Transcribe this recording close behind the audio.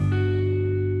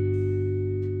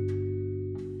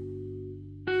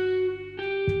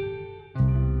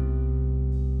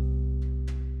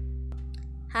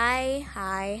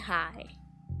Hi.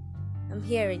 I'm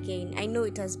here again. I know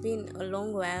it has been a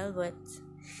long while, but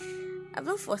I've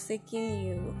not forsaken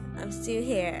you. I'm still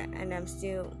here and I'm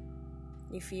still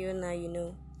with you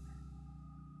now,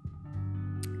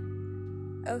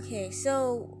 Okay,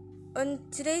 so on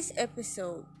today's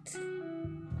episode,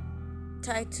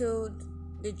 titled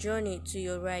The Journey to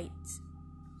Your Right,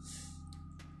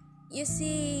 you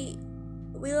see,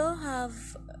 we all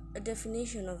have a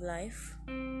definition of life,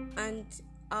 and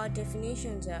our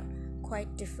definitions are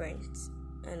quite different,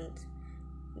 and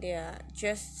they are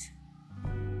just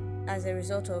as a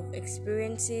result of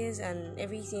experiences and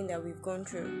everything that we've gone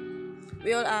through.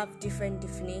 We all have different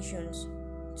definitions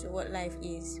to what life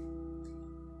is.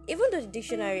 Even though the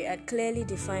dictionary had clearly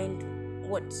defined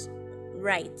what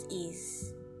right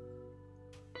is,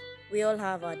 we all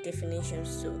have our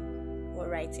definitions to what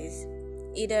right is.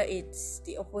 Either it's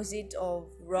the opposite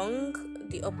of wrong,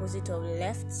 the opposite of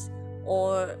left,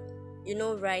 or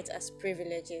right as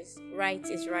privileges. Right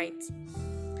is right.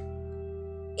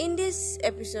 In this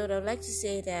episode, I'd like to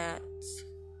say that,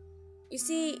 you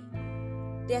see,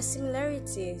 there are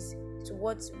similarities to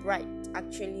what right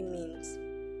actually means.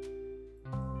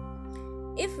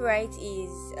 If right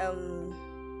is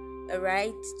a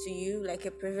right to you, like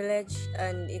a privilege,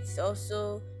 and it's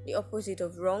also the opposite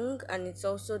of wrong, and it's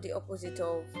also the opposite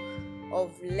of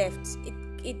left,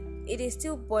 it is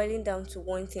still boiling down to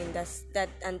one thing,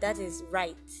 that is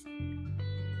right.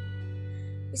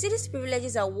 You see, these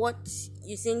privileges are what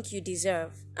you think you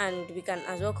deserve, and we can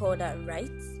as well call that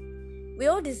right. We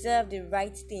all deserve the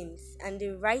right things, and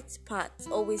the right path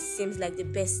always seems like the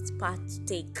best path to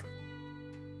take.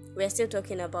 We're still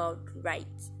talking about right.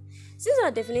 Since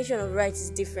our definition of right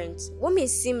is different, what may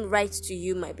seem right to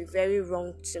you might be very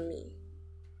wrong to me.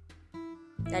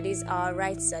 That is, our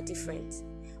rights are different.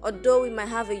 Although we might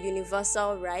have a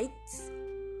universal right,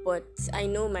 but I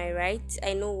know my right,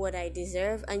 I know what I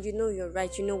deserve, and you know your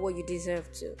right, you know what you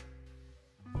deserve too.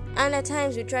 And at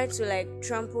times we try to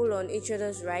trample on each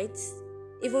other's rights,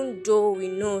 even though we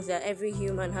know that every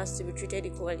human has to be treated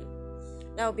equally.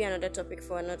 That will be another topic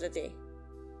for another day.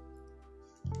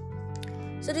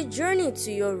 So the journey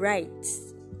to your right.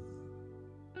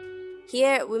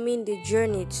 Here we mean the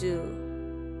journey to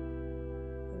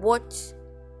what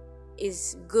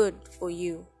is good for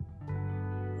you,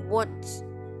 what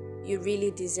you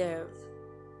really deserve,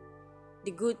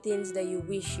 the good things that you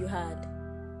wish you had.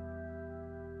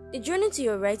 The journey to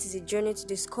your right is a journey to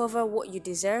discover what you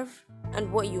deserve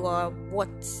and what you are, what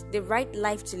the right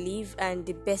life to live and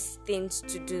the best things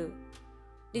to do.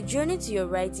 The journey to your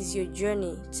right is your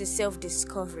journey to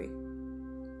self-discovery.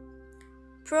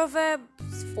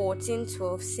 Proverbs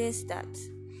 14:12 says that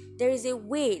there is a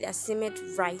way that seemeth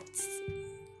right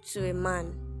to a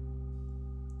man.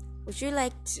 Would you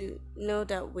like to know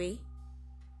that way?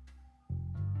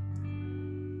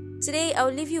 Today,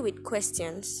 I'll leave you with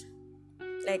questions.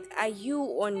 Are you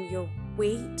on your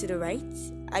way to the right?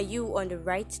 Are you on the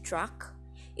right track?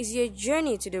 Is your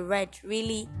journey to the right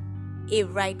really a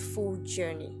rightful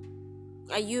journey?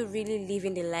 Are you really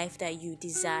living the life that you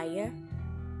desire?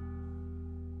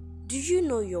 Do you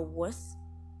know your worth?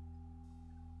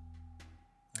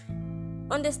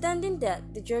 Understanding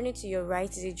that the journey to your right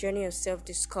is a journey of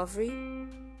self-discovery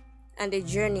and a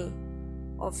journey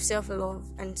of self-love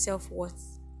and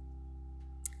self-worth.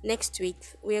 Next week,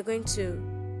 we are going to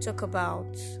talk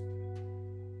about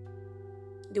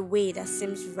the way that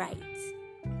seems right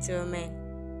to a man.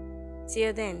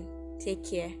 Till then, take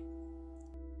care.